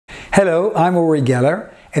Hello, I'm Uri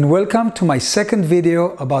Geller and welcome to my second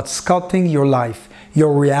video about sculpting your life,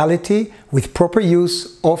 your reality with proper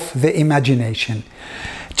use of the imagination.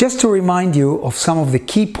 Just to remind you of some of the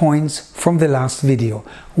key points from the last video.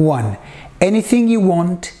 1. Anything you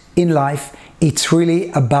want in life, it's really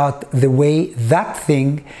about the way that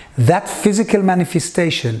thing, that physical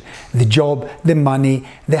manifestation, the job, the money,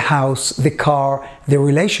 the house, the car, the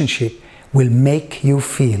relationship, will make you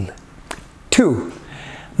feel. 2.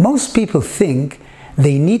 Most people think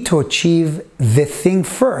they need to achieve the thing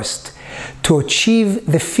first, to achieve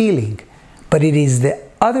the feeling, but it is the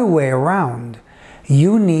other way around.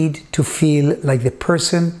 You need to feel like the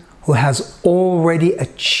person who has already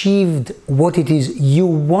achieved what it is you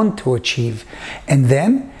want to achieve, and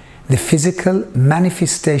then the physical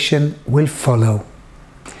manifestation will follow.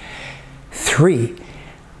 3.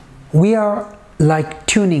 We are like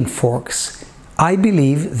tuning forks. I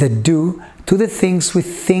believe that due to the things we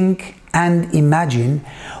think and imagine,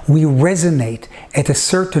 we resonate at a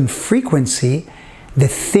certain frequency. The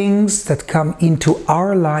things that come into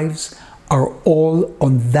our lives are all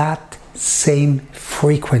on that same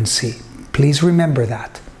frequency. Please remember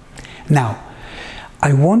that. Now,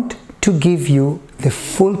 I want to give you the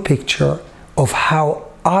full picture of how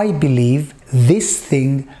I believe this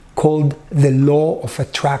thing called the law of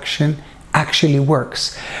attraction actually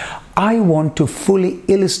works. I want to fully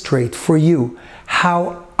illustrate for you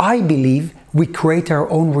how I believe we create our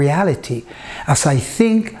own reality, as I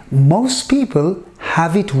think most people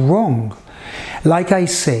have it wrong. Like I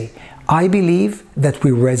say, I believe that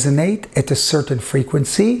we resonate at a certain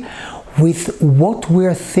frequency with what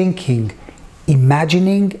we're thinking,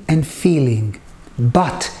 imagining and feeling.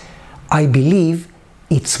 But I believe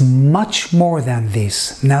it's much more than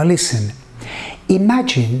this. Now listen,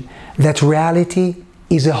 imagine that reality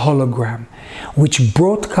is a hologram which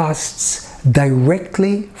broadcasts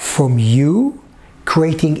directly from you,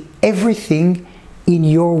 creating everything in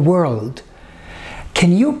your world.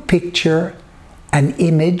 Can you picture an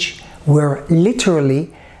image where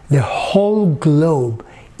literally the whole globe,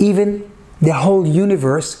 even the whole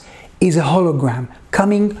universe, is a hologram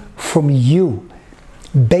coming from you,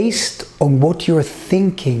 based on what you're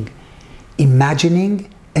thinking,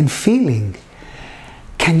 imagining and feeling?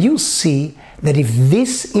 Can you see that if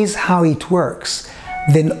this is how it works,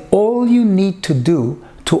 then all you need to do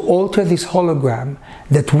to alter this hologram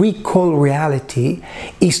that we call reality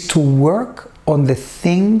is to work on the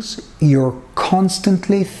things you're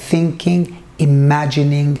constantly thinking,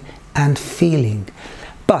 imagining and feeling.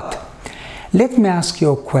 But let me ask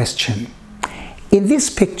you a question. In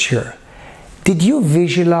this picture, did you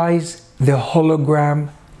visualize the hologram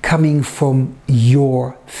coming from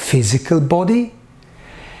your physical body?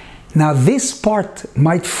 Now this part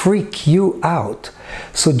might freak you out,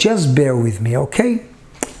 so just bear with me, okay?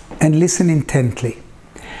 And listen intently.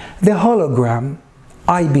 The hologram,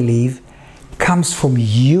 I believe, comes from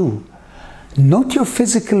you, not your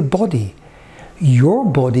physical body. Your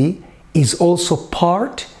body is also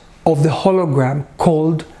part of the hologram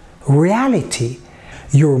called reality.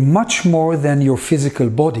 You're much more than your physical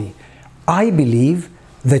body. I believe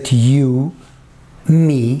that you,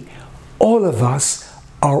 me, all of us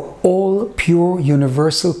are all pure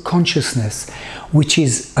universal consciousness, which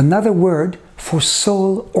is another word for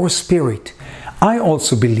soul or spirit. I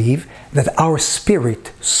also believe that our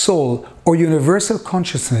spirit, soul, or universal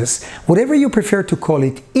consciousness, whatever you prefer to call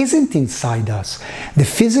it, isn't inside us, the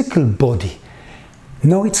physical body.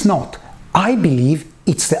 No, it's not. I believe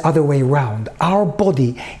it's the other way around. Our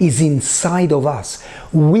body is inside of us.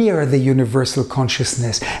 We are the universal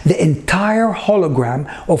consciousness. The entire hologram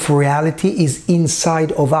of reality is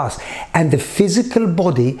inside of us. And the physical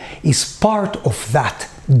body is part of that,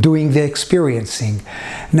 doing the experiencing.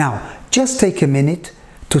 Now, just take a minute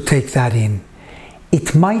to take that in.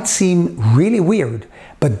 It might seem really weird,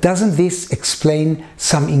 but doesn't this explain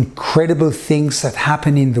some incredible things that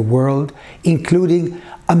happen in the world, including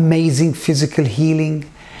amazing physical healing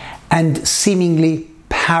and seemingly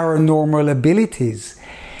paranormal abilities?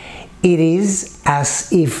 It is as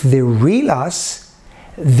if the real us,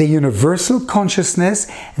 the universal consciousness,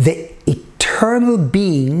 the eternal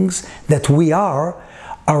beings that we are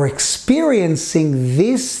experiencing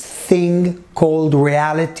this thing called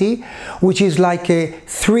reality, which is like a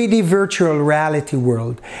 3D virtual reality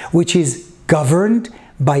world, which is governed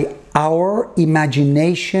by our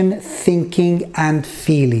imagination, thinking and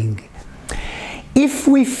feeling. If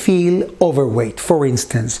we feel overweight, for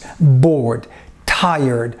instance, bored,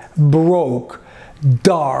 tired, broke,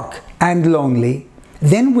 dark and lonely,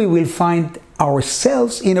 then we will find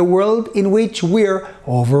ourselves in a world in which we're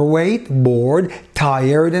overweight, bored,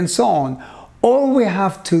 tired and so on. All we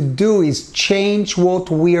have to do is change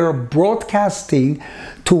what we are broadcasting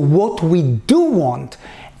to what we do want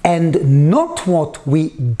and not what we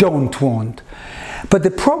don't want. But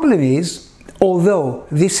the problem is, although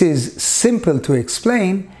this is simple to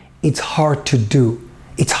explain, it's hard to do.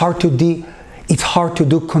 It's hard to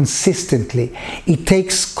do consistently. It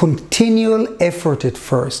takes continual effort at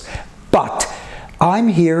first. But I'm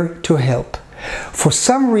here to help. For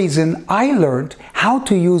some reason, I learned how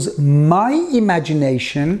to use my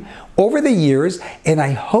imagination over the years, and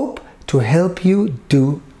I hope to help you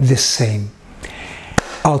do the same.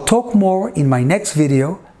 I'll talk more in my next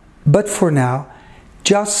video, but for now,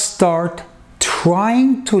 just start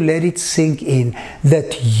trying to let it sink in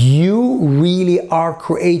that you really are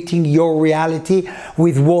creating your reality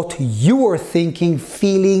with what you are thinking,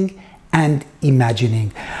 feeling, and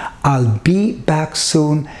imagining. I'll be back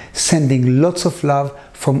soon, sending lots of love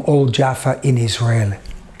from Old Jaffa in Israel.